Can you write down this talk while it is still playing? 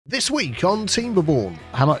This week on Timberborn,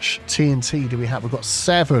 how much TNT do we have? We've got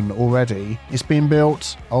 7 already. It's been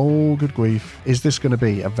built. Oh, good grief. Is this going to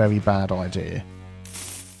be a very bad idea?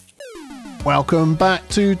 Welcome back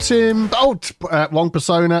to wrong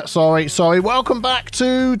persona. Sorry. Welcome back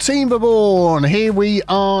to Timberborn. Here we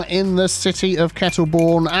are in the city of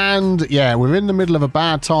Kettleborn, and yeah, we're in the middle of a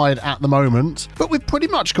bad tide at the moment, but we've pretty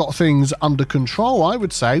much got things under control, I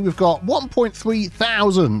would say. We've got 1.3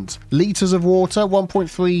 thousand litres of water,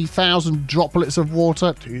 1.3 thousand droplets of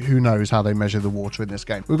water. Who knows how they measure the water in this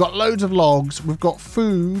game. We've got loads of logs. We've got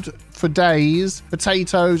food for days,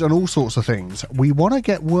 potatoes, and all sorts of things. We want to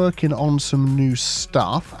get working on some new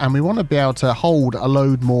stuff, and we want to be able to hold a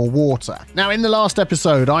load more water. Now, in the last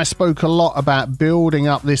episode, I spoke a lot about building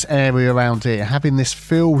up this area around here, having this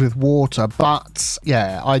filled with water, but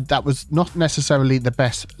yeah, that was not necessarily the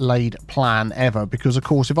best laid plan ever, because of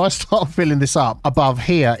course, if I start filling this up above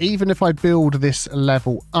here, even if I build this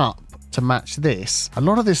level up to match this, a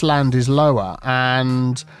lot of this land is lower,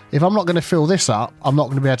 and if I'm not going to fill this up, I'm not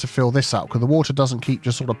going to be able to fill this up, because the water doesn't keep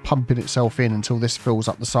just sort of pumping itself in until this fills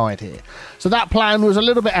up the side here. So that plan was a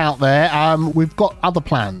little bit out there. We've got other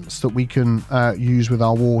plans that we can use with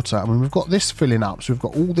our water. I mean, we've got this filling up, so we've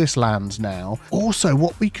got all this land now. Also,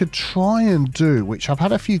 what we could try and do, which I've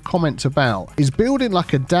had a few comments about, is building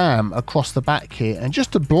like a dam across the back here, and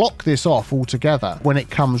just to block this off altogether when it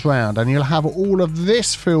comes round, and you'll have all of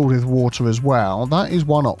this filled with water as well. That is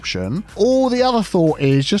one option. Or the other thought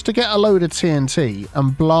is just to get a load of TNT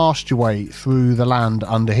and blast your way through the land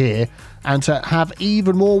under here, and to have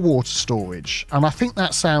even more water storage. And I think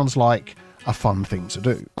that sounds like a fun thing to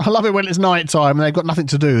do. I love it when it's night time and they've got nothing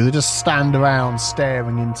to do. They just stand around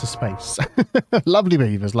staring into space. Lovely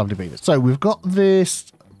beavers, lovely beavers. So we've got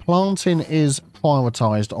this. Planting is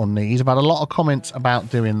prioritized on these. I've had a lot of comments about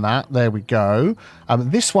doing that. There we go.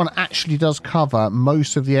 This one actually does cover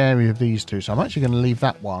most of the area of these two, so I'm actually going to leave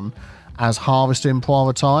that one as harvesting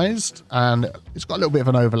prioritized, and it's got a little bit of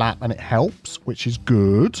an overlap and it helps, which is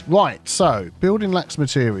good. Right, so building lacks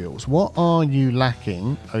materials. What are you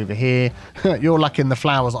lacking over here? You're lacking the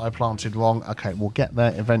flowers that I planted wrong. Okay, we'll get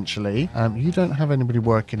there eventually. You don't have anybody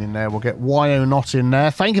working in there. We'll get Wyo not in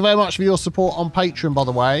there. Thank you very much for your support on Patreon, by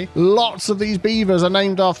the way. Lots of these beavers are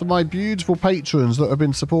named after my beautiful patrons that have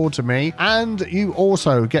been supporting me, and you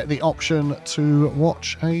also get the option to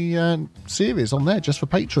watch a series on there just for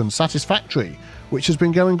patrons, Satisfactory, which has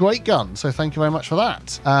been going great gun, so thank you very much for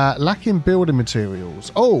that. Lacking building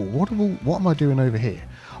materials. Oh, what am I doing over here?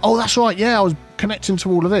 Oh, that's right, yeah, I was connecting to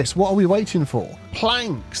all of this. What are we waiting for?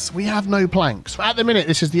 Planks. We have no planks. At the minute,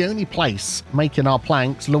 this is the only place making our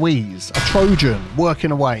planks. Louise, a Trojan, working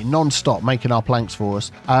away non-stop, making our planks for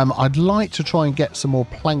us. I'd like to try and get some more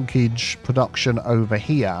plankage production over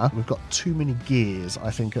here. We've got too many gears, I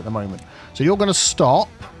think, at the moment. So you're going to stop,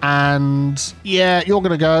 and yeah, you're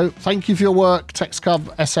going to go. Thank you for your work,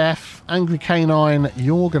 TexCub SF. Angry Canine,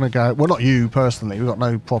 you're going to go. Well, not you personally. We've got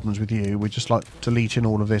no problems with you. We're just like deleting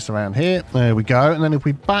all of this around here. There we go. And then if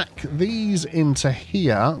we back these into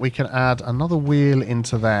here, we can add another wheel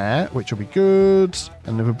into there, which will be good.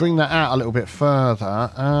 And if we bring that out a little bit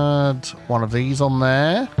further, add one of these on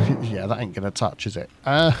there. Yeah, that ain't going to touch, is it?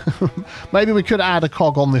 Maybe we could add a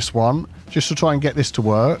cog on this one, just to try and get this to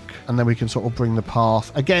work, and then we can sort of bring the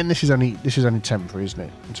path. Again, this is only temporary, isn't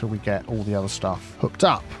it? Until we get all the other stuff hooked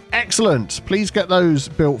up. Excellent. Please get those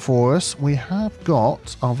built for us. We have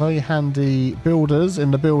got our very handy builders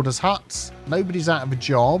in the builders' huts. Nobody's out of a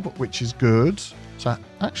job, which is good. So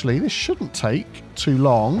actually, this shouldn't take too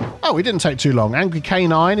long. Oh, it didn't take too long. Angry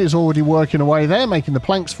Canine is already working away there, making the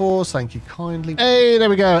planks for us. Thank you kindly. Hey, there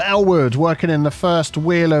we go. Elwood working in the first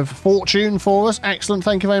wheel of fortune for us. Excellent.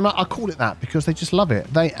 Thank you very much. I call it that because they just love it.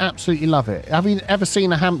 They absolutely love it. Have you ever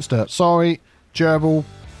seen a hamster? Sorry, gerbil.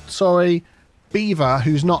 Sorry, beaver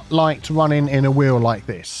who's not liked running in a wheel like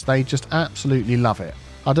this. They just absolutely love it.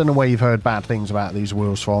 I don't know where you've heard bad things about these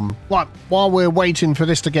wheels from. Right, while we're waiting for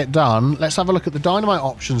this to get done, let's have a look at the dynamite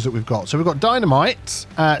options that we've got. So we've got dynamite,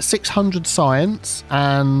 600 science,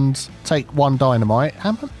 and take 1 dynamite.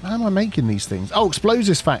 How am I making these things? Oh,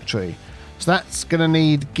 explosives factory. So that's going to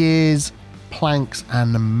need gears, planks,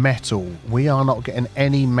 and metal. We are not getting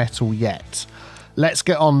any metal yet. Let's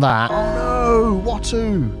get on that. Oh no,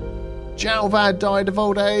 Watu! Jalvad died of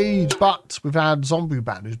old age, but we've had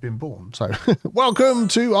Zombuban who's been born. So welcome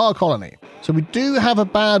to our colony. So we do have a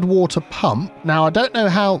bad water pump. Now, I don't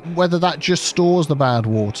know whether that just stores the bad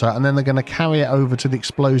water and then they're going to carry it over to the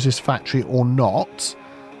explosives factory or not.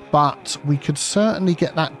 But we could certainly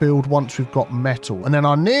get that build once we've got metal. And then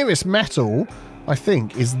our nearest metal, I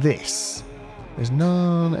think, is this. There's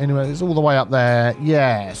none anyway. It's all the way up there.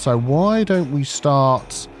 Yeah. So why don't we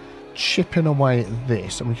start chipping away at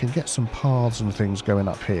this, and we can get some paths and things going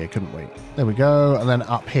up here, couldn't we? There we go. And then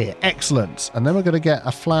up here. Excellent. And then we're going to get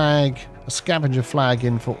a flag, a scavenger flag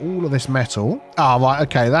in for all of this metal. Ah, right.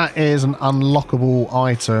 Okay. That is an unlockable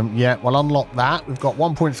item. Yeah, we'll unlock that. We've got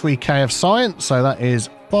 1.3k of science, so that is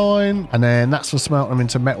fine. And then that's for smelting them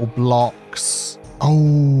into metal blocks.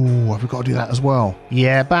 Oh, have we got to do that as well?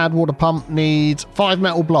 Yeah, bad water pump needs 5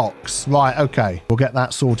 metal blocks. Right, okay. We'll get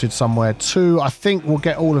that sorted somewhere too. I think we'll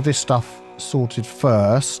get all of this stuff sorted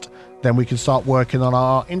first. Then we can start working on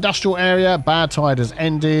our industrial area. Bad tide has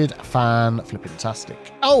ended. Fan-flipping-tastic.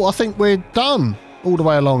 Oh, I think we're done all the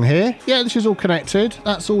way along here. Yeah, this is all connected.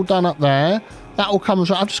 That's all done up there. That all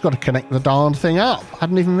comes right. I've just got to connect the darn thing up. I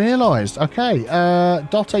hadn't even realised. Okay,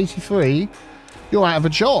 dot 83. You're out of a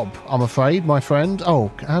job, I'm afraid, my friend.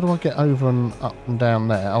 Oh, how do I get over and up and down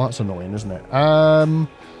there? Oh, that's annoying, isn't it?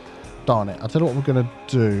 Darn it. I'll tell you what we're going to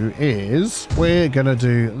do is we're going to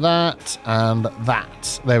do that and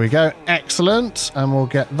that. There we go. Excellent. And we'll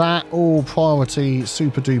get that all priority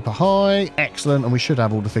super duper high. Excellent. And we should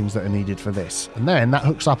have all the things that are needed for this. And then that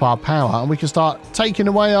hooks up our power and we can start taking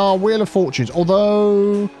away our Wheel of Fortunes.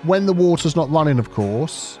 Although when the water's not running, of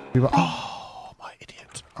course, we were... Oh, my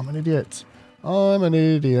idiot. I'm an idiot. I'm an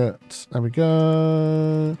idiot. There we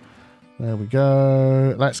go. There we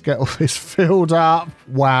go. Let's get all this filled up.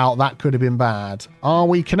 Wow, that could have been bad. Are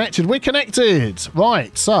we connected? We're connected.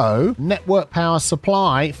 Right, so network power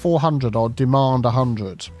supply 400 odd, demand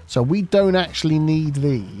 100. So we don't actually need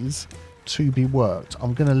these to be worked.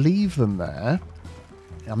 I'm going to leave them there.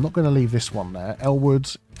 I'm not going to leave this one there.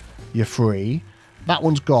 Elwood, you're free. That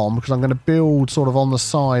one's gone because I'm going to build sort of on the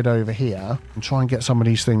side over here and try and get some of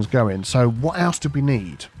these things going. So what else do we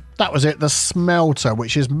need? That was it, the smelter,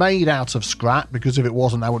 which is made out of scrap, because if it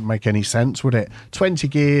wasn't, that wouldn't make any sense, would it? 20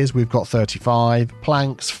 gears, we've got 35.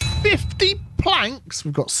 Planks, 50 planks,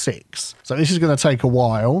 we've got 6. So this is going to take a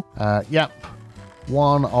while. Yep.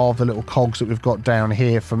 One of the little cogs that we've got down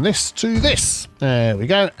here from this to this. There we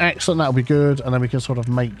go. Excellent. That'll be good. And then we can sort of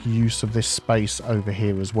make use of this space over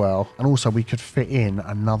here as well. And also we could fit in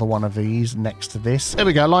another one of these next to this. There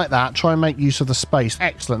we go. Like that. Try and make use of the space.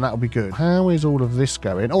 Excellent. That'll be good. How is all of this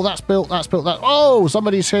going? Oh, that's built. That's built. That. Oh,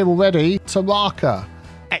 somebody's here already. Taraka.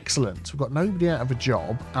 Excellent. We've got nobody out of a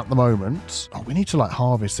job at the moment. Oh, we need to like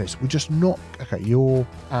harvest this. We're just not... Okay, you're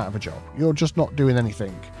out of a job. You're just not doing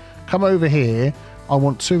anything. Come over here. I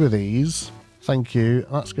want 2 of these. Thank you.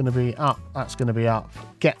 That's going to be up. That's going to be up.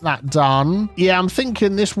 Get that done. Yeah, I'm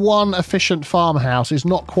thinking this one efficient farmhouse is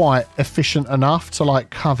not quite efficient enough to like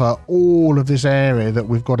cover all of this area that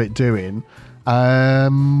we've got it doing.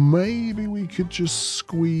 Maybe we could just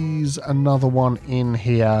squeeze another one in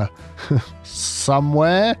here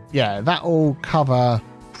somewhere. Yeah, that'll cover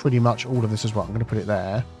pretty much all of this as well. I'm going to put it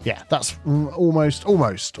there. Yeah, that's almost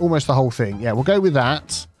the whole thing. Yeah, we'll go with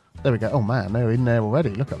that. There we go. Oh, man, they're in there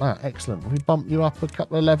already. Look at that. Excellent. We bump you up a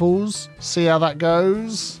couple of levels. See how that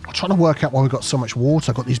goes. I'm trying to work out why we've got so much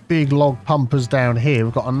water. I've got these big log pumpers down here.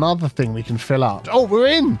 We've got another thing we can fill up. Oh, we're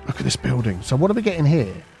in. Look at this building. So what are we getting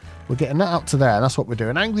here? We're getting that up to there. That's what we're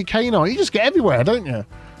doing. Angry Canine. You just get everywhere, don't you?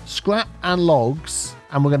 Scrap and logs.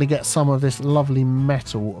 And we're going to get some of this lovely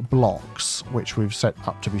metal blocks, which we've set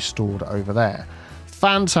up to be stored over there.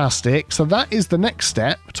 Fantastic. So that is the next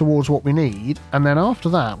step towards what we need. And then after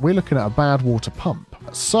that, we're looking at a bad water pump.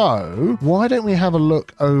 So why don't we have a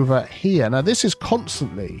look over here? Now, this is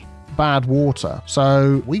constantly bad water.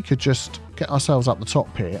 So we could just get ourselves up the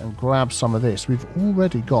top here and grab some of this. We've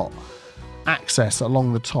already got access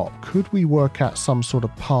along the top. Could we work out some sort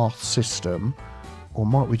of path system? Or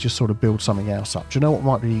might we just sort of build something else up? Do you know what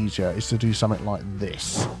might be easier is to do something like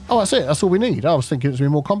this. Oh, that's it. That's all we need. I was thinking it was going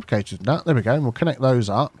to be more complicated than that. There we go. And we'll connect those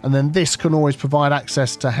up. And then this can always provide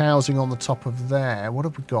access to housing on the top of there. What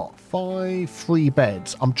have we got? 5 free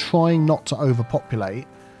beds. I'm trying not to overpopulate.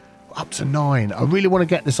 Up to 9. I really want to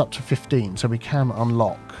get this up to 15 so we can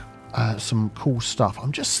unlock some cool stuff.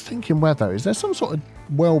 I'm just thinking whether, is there some sort of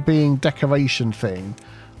well-being decoration thing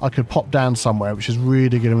I could pop down somewhere which is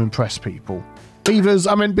really going to impress people? Beavers,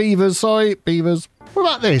 I meant beavers, sorry, beavers. What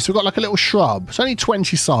about this? We've got like a little shrub. It's only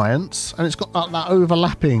 20 science, and it's got that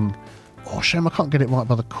overlapping... Oh, shame I can't get it right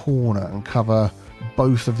by the corner and cover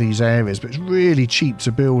both of these areas, but it's really cheap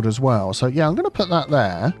to build as well. So, yeah, I'm going to put that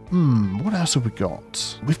there. What else have we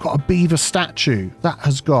got? We've got a beaver statue. That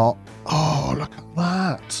has got... Oh, look at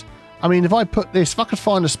that. I mean, if I put this... If I could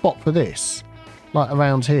find a spot for this... like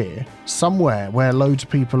around here, somewhere where loads of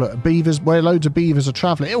people are where loads of beavers are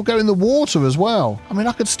traveling. It'll go in the water as well. I mean,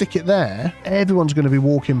 I could stick it there. Everyone's going to be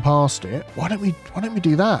walking past it. Why don't we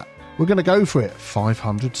do that? We're going to go for it.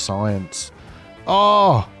 500 science.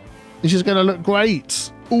 Oh, this is going to look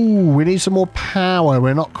great. Ooh, we need some more power.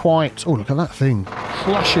 We're not quite... Oh, look at that thing.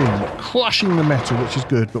 Crushing the metal, which is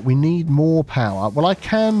good, but we need more power. Well, I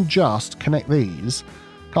can just connect these,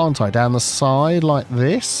 can't I? Down the side like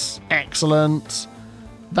this. Excellent.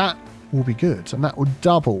 That will be good, and that will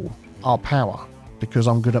double our power because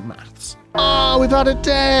I'm good at maths. Oh, we've had a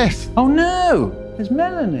death. Oh, no. There's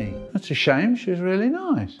Melanie. That's a shame. She was really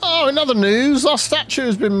nice. Oh, in other news, our statue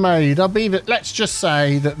has been made. Our beaver. Let's just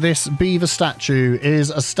say that this beaver statue is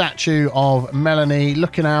a statue of Melanie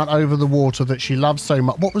looking out over the water that she loves so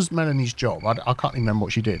much. What was Melanie's job? I can't remember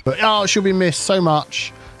what she did. But oh, she'll be missed so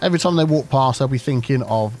much. Every time they walk past, they'll be thinking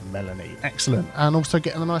of Melanie. Excellent. And also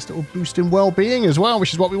getting a nice little boost in well-being as well,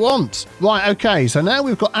 which is what we want. Right, okay. So now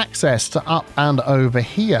we've got access to up and over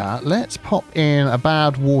here. Let's pop in a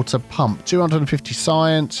Badwater pump. 250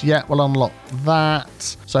 science. Yeah, we'll unlock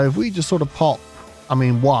that. So if we just sort of pop,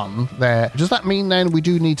 one there. Does that mean then we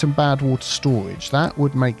do need some Badwater storage? That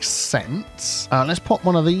would make sense. Let's pop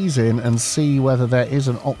one of these in and see whether there is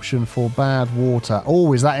an option for Badwater.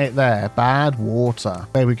 Oh, is that it there? Badwater.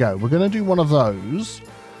 There we go. We're going to do one of those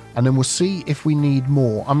and then we'll see if we need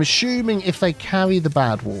more. I'm assuming if they carry the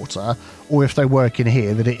Badwater or if they work in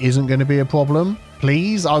here that it isn't going to be a problem.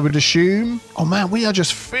 Please, I would assume. Oh man, we are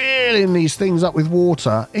just filling these things up with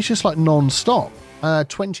water. It's just like non-stop.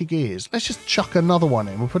 20 gears. Let's just chuck another one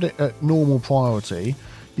in. We'll put it at normal priority.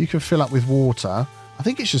 You can fill up with water. I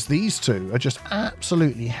think it's just these two are just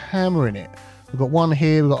absolutely hammering it. We've got one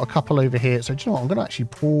here. We've got a couple over here. So do you know what? I'm going to actually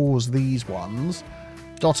pause these ones.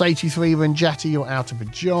 .83 Renjati, you're out of a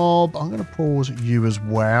job. I'm going to pause you as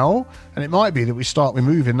well. And it might be that we start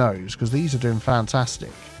removing those because these are doing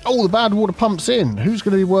fantastic. Oh, the Badwater pump's in. Who's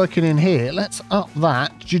going to be working in here? Let's up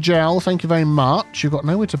that. Jigel, thank you very much. You've got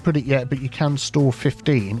nowhere to put it yet, but you can store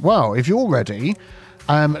 15. Well, if you're ready,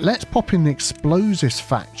 let's pop in the explosives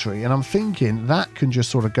factory. And I'm thinking that can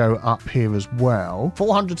just sort of go up here as well.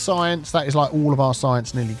 400 science. That is like all of our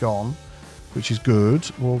science nearly gone, which is good.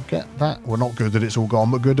 We'll get that. Well, not good that it's all gone,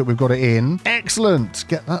 but good that we've got it in. Excellent.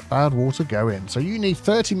 Get that Badwater going. So you need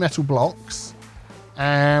 30 metal blocks.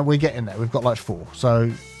 And we're getting there. We've got like 4.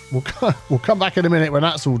 So we'll come back in a minute when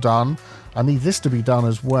that's all done. I need this to be done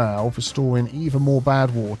as well for storing even more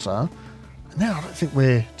Badwater. And now I don't think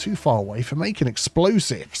we're too far away from making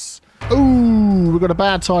explosives. Ooh, we've got a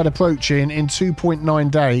bad tide approaching in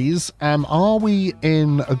 2.9 days. Are we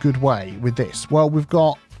in a good way with this? Well, we've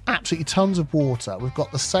got absolutely tons of water. We've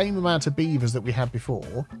got the same amount of beavers that we had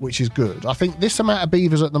before, which is good. I think this amount of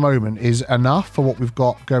beavers at the moment is enough for what we've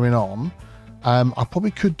got going on. I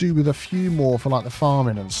probably could do with a few more for like the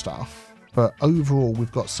farming and stuff, but overall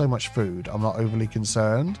we've got so much food I'm not overly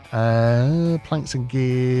concerned. Planks and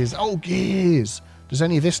gears. Oh, gears. Does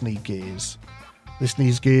any of this need gears? This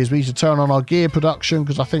needs gears. We need to turn on our gear production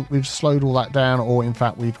because I think we've slowed all that down, or in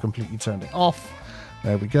fact we've completely turned it off.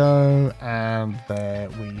 There we go, and there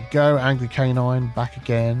we go. Angry Canine back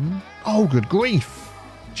again. Oh, good grief.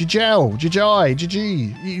 Jigel,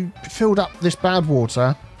 GG. You filled up this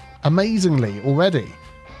Badwater amazingly already.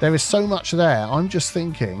 There is so much there. I'm just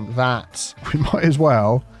thinking that we might as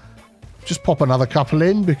well just pop another couple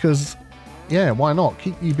in because, yeah, why not?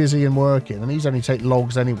 Keep you busy and working. And these only take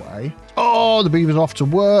logs anyway. Oh, the beaver's off to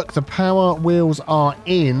work. The power wheels are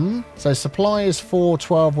in. So supply is 4,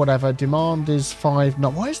 12, whatever. Demand is 5.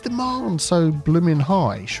 No, why is demand so blooming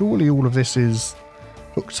high? Surely all of this is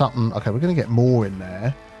hooked up. And okay, we're going to get more in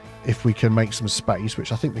there if we can make some space,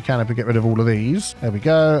 which I think we can if we get rid of all of these. There we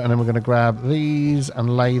go. And then we're going to grab these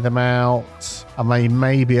and lay them out. And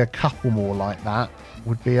maybe a couple more like that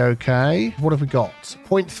would be okay. What have we got?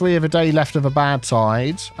 0.3 of a day left of a bad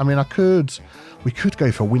tide. I mean, we could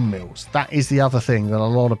go for windmills. That is the other thing that a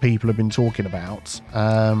lot of people have been talking about.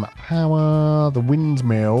 Power, the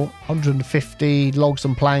windmill, 150 logs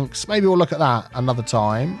and planks. Maybe we'll look at that another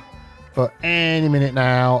time. But any minute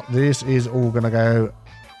now, this is all going to go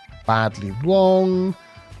badly wrong.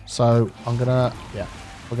 So we're gonna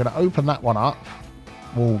open that one up.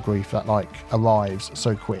 Oh grief, that like arrives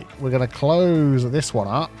so quick. We're gonna close this one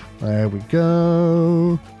up. There we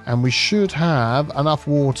go. And we should have enough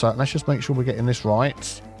water. Let's just make sure we're getting this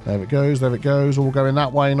right. There it goes, all going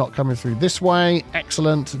that way, not coming through this way.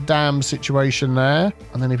 Excellent dam situation there.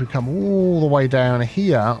 And then if we come all the way down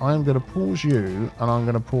here, I'm gonna pause you and I'm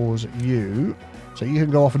gonna pause you. So you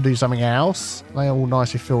can go off and do something else. They are all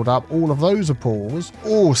nicely filled up. All of those are paused.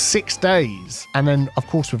 Oh, 6 days. And then, of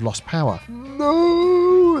course, we've lost power.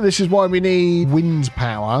 No! This is why we need wind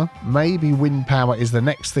power. Maybe wind power is the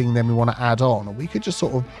next thing then we want to add on. We could just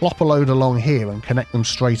sort of plop a load along here and connect them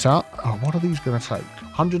straight up. Oh, what are these going to take?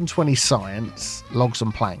 120 science, logs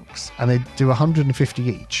and planks, and they do 150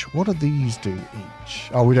 each. What do these do each?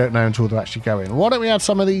 Oh, we don't know until they're actually going. Why don't we add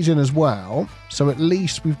some of these in as well? So at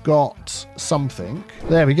least we've got something.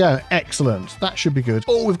 There we go. Excellent. That should be good.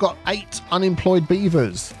 Oh, we've got 8 unemployed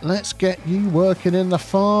beavers. Let's get you working in the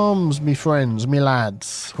farms, me friends, me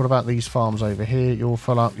lads. What about these farms over here? You're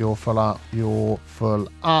full up, you're full up, you're full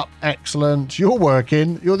up. Excellent. You're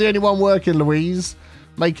working. You're the only one working, Louise.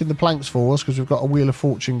 Making the planks for us because we've got a wheel of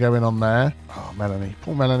fortune going on there. Oh, Melanie.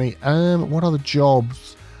 Poor Melanie. What other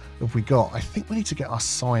jobs have we got? I think we need to get our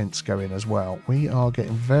science going as well. We are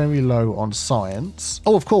getting very low on science.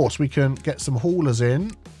 Oh, of course, we can get some haulers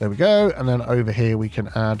in. There we go. And then over here, we can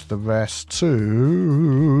add the rest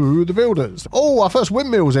to the builders. Oh, our first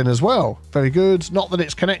windmill's in as well. Very good. Not that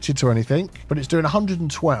it's connected to anything, but it's doing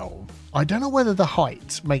 112. I don't know whether the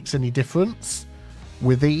height makes any difference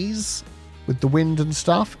with these, with the wind and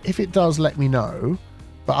stuff. If it does, let me know.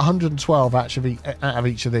 But 112 actually out of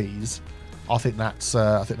each of these, I think that's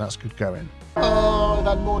good going. Oh,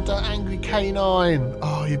 that more angry canine.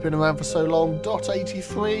 Oh, you've been around for so long. Dot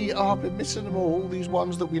 83. Oh, I've been missing them all. These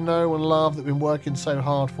ones that we know and love that have been working so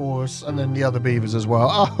hard for us. And then the other beavers as well.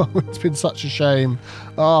 Oh, it's been such a shame.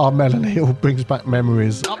 Oh, Melanie, it all brings back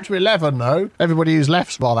memories. Up to 11, though. Everybody who's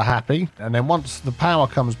left's rather happy. And then once the power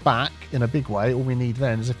comes back in a big way, all we need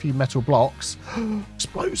then is a few metal blocks.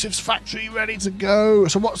 Explosives factory ready to go.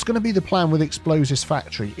 So what's going to be the plan with explosives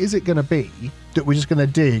factory? Is it going to be that we're just going to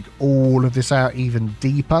dig all of this out even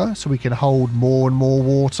deeper so we can hold more and more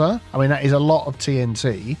water? I mean, that is a lot of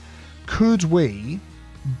TNT. Could we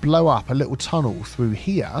blow up a little tunnel through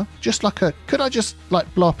here? Just like could I just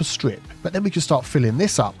like blow up a strip? But then we can start filling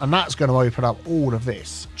this up and that's going to open up all of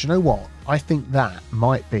this. Do you know what? I think that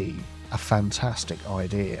might be a fantastic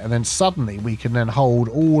idea. And then suddenly we can then hold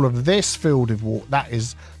all of this filled with water. That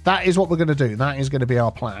is what we're going to do. That is going to be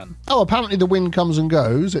our plan. Oh, apparently the wind comes and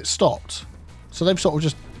goes. It stopped. So they've sort of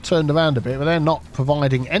just turned around a bit, but they're not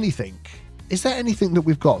providing anything. Is there anything that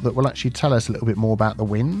we've got that will actually tell us a little bit more about the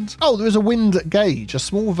wind? Oh, there is a wind gauge, a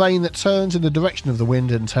small vane that turns in the direction of the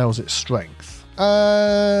wind and tells its strength.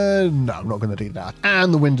 No, I'm not going to do that.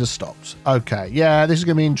 And the wind has stopped. Okay, yeah, this is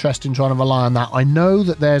going to be interesting trying to rely on that. I know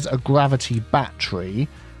that there's a gravity battery.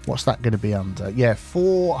 What's that going to be under? Yeah,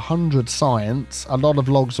 400 science, a lot of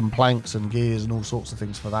logs and planks and gears and all sorts of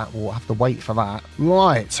things for that. We'll have to wait for that.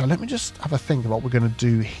 Right, so let me just have a think of what we're going to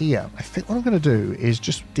do here. I think what I'm going to do is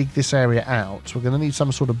just dig this area out. We're going to need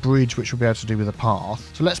some sort of bridge, which we'll be able to do with a path.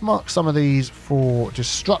 So let's mark some of these for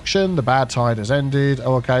destruction. The bad tide has ended.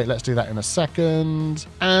 Oh, okay, let's do that in a second.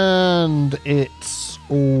 And it's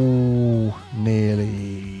all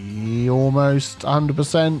nearly almost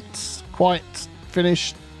 100% quite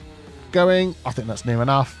finished. Going. I think that's near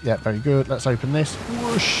enough. Yeah, very good. Let's open this.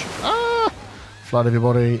 Whoosh. Ah! Flood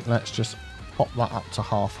everybody. Let's just pop that up to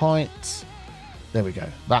half height. There we go.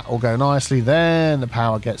 That will go nicely. Then the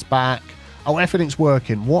power gets back. Oh, everything's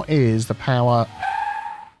working. What is the power?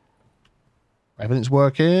 Everything's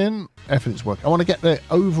working. Everything's working. I want to get the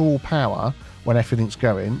overall power when everything's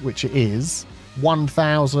going, which it is.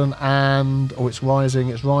 1,000 and... Oh, it's rising.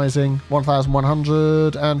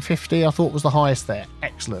 1,150, I thought was the highest there.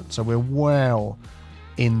 Excellent. So we're well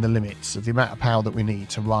in the limits of the amount of power that we need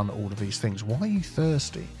to run all of these things. Why are you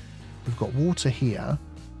thirsty? We've got water here.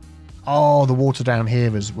 Oh, the water down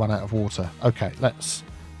here has run out of water. Okay, let's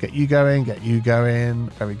get you going,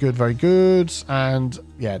 Very good, very good. And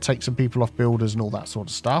yeah, take some people off builders and all that sort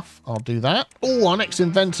of stuff. I'll do that. Oh, our next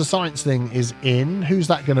inventor science thing is in. Who's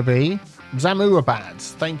that going to be? Zamurabad,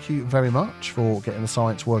 thank you very much for getting the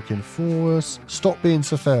science working for us. Stop being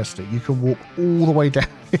so thirsty. You can walk all the way down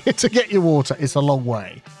here to get your water. It's a long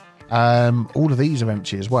way. All of these are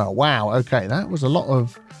empty as well. Wow, okay, that was a lot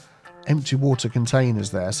of empty water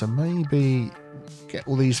containers there. So maybe get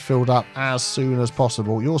all these filled up as soon as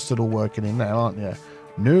possible. You're still all working in there, aren't you?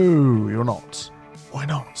 No, you're not. Why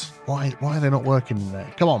not? Why are they not working in there?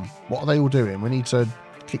 Come on, what are they all doing? We need to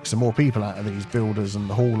kick some more people out of these builders and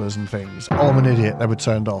the haulers and things. Oh, I'm an idiot. They were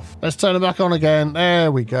turned off. Let's turn them back on again. There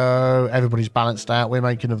we go. Everybody's balanced out. We're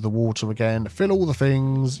making of the water again. Fill all the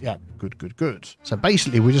things. Yeah, good, good, good. So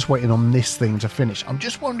basically, we're just waiting on this thing to finish. I'm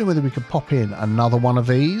just wondering whether we could pop in another one of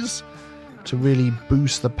these to really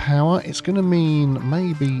boost the power. It's going to mean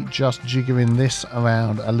maybe just jiggering this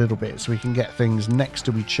around a little bit so we can get things next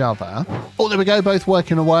to each other. Oh, there we go. Both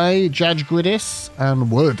working away. Judge Gridis and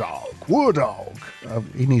Wardog.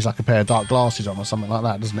 He needs like a pair of dark glasses on or something like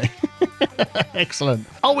that, doesn't he? Excellent.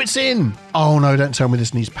 Oh, it's in. Oh, no, don't tell me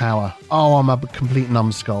this needs power. Oh, I'm a complete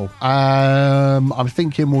numbskull. I'm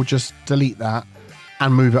thinking we'll just delete that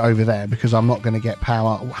and move it over there because I'm not going to get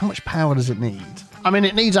power. How much power does it need? I mean,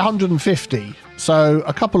 it needs 150. So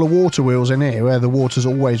a couple of water wheels in here where the water's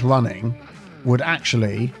always running would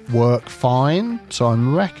actually work fine. So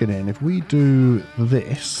I'm reckoning if we do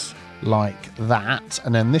this like that,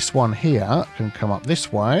 and then this one here can come up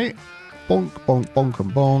this way, bonk, bonk, bonk,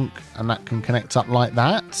 and bonk, and that can connect up like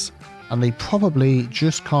that. And they probably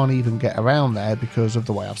just can't even get around there because of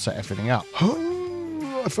the way I've set everything up.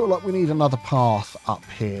 I feel like we need another path up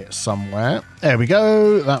here somewhere. There we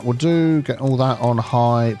go. That will do. Get all that on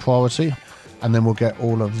high priority. And then we'll get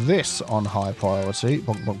all of this on high priority.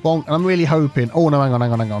 Bonk, bonk, bonk. And I'm really hoping... Oh, no,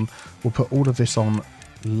 hang on. We'll put all of this on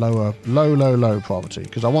low priority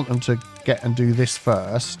because I want them to get and do this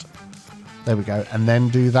first. There we go. And then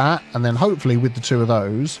do that. And then hopefully with the two of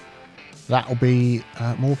those, that'll be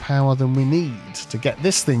more power than we need to get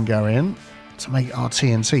this thing going to make our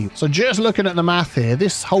TNT. So just looking at the math here,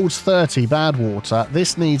 this holds 30 bad water.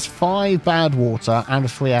 This needs 5 bad water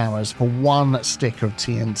and 3 hours for 1 stick of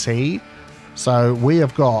TNT. So we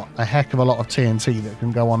have got a heck of a lot of TNT that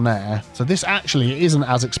can go on there. So this actually isn't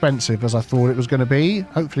as expensive as I thought it was going to be.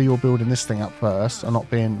 Hopefully you're building this thing up first and not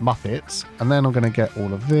being Muppets. And then I'm going to get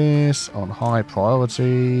all of this on high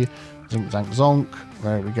priority. Zink, zank, zonk.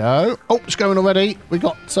 There we go. Oh, it's going already. We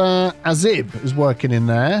got Azib is working in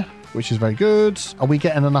there, which is very good. Are we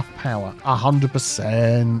getting enough power?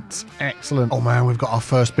 100%. Excellent. Oh man, we've got our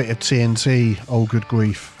first bit of TNT. Oh, good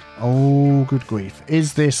grief. Oh, good grief.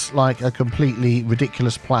 Is this like a completely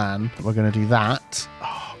ridiculous plan? We're going to do that.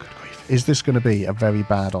 Oh, good grief. Is this going to be a very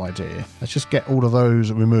bad idea? Let's just get all of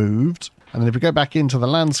those removed. And then if we go back into the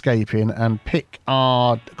landscaping and pick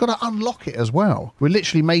our... Got to unlock it as well. We're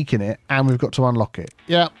literally making it and we've got to unlock it.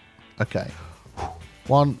 Yeah. Okay.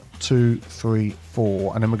 1, 2, 3,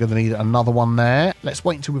 4. And then we're going to need another one there. Let's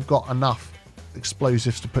wait until we've got enough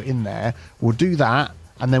explosives to put in there. We'll do that.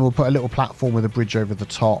 And then we'll put a little platform with a bridge over the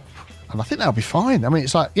top. And I think that'll be fine. I mean,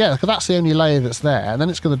 it's like, yeah, because that's the only layer that's there. And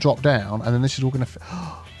then it's going to drop down. And then this is all going to...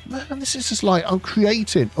 Oh, man, this is just like, I'm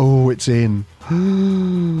creating. Oh, it's in.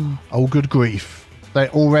 Oh, good grief. They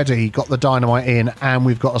already got the dynamite in and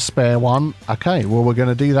we've got a spare one. Okay, well, we're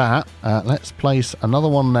going to do that. Let's place another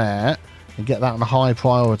one there and get that on a high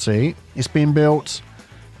priority. It's been built.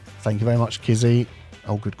 Thank you very much, Kizzy.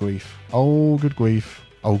 Oh, good grief. Oh, good grief.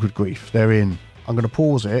 Oh, good grief. They're in. I'm going to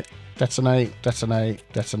pause it. Detonate, detonate,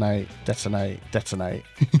 detonate, detonate, detonate.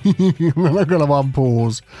 I'm going to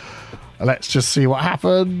unpause. Let's just see what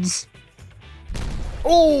happens.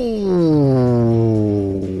 Oh,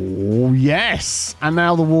 yes. And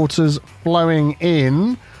now the water's flowing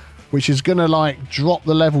in, which is going to like drop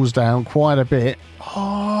the levels down quite a bit.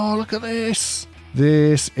 Oh, look at this.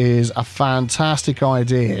 This is a fantastic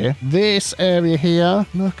idea. This area here,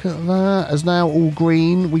 look at that, is now all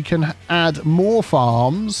green. We can add more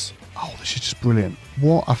farms. Oh, this is just brilliant.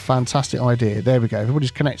 What a fantastic idea. There we go.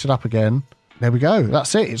 Everybody's connected up again. There we go.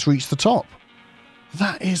 That's it. It's reached the top.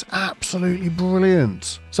 That is absolutely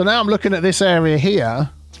brilliant. So now I'm looking at this area here,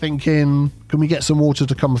 thinking, can we get some water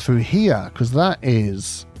to come through here? Because that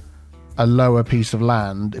is a lower piece of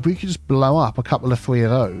land. If we could just blow up a couple of 3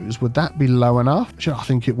 of those, would that be low enough? I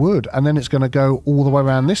think it would. And then it's going to go all the way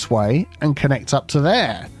around this way and connect up to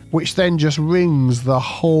there, which then just rings the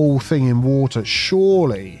whole thing in water.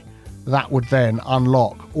 Surely that would then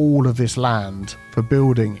unlock all of this land for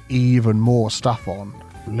building even more stuff on.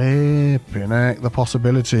 Flipping heck, the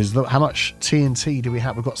possibilities. Look, how much TNT do we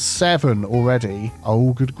have? We've got 7 already.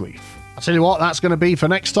 Oh, good grief. I'll tell you what, that's going to be for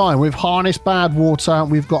next time. We've harnessed bad water.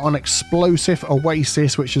 We've got an explosive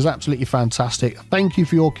oasis, which is absolutely fantastic. Thank you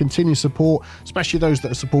for your continued support, especially those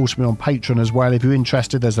that are supporting me on Patreon as well. If you're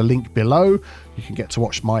interested, there's a link below. You can get to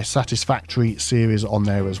watch my Satisfactory series on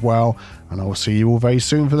there as well. And I will see you all very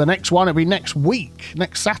soon for the next one. It'll be next week,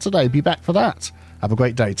 next Saturday. Be back for that. Have a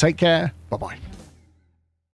great day. Take care. Bye-bye.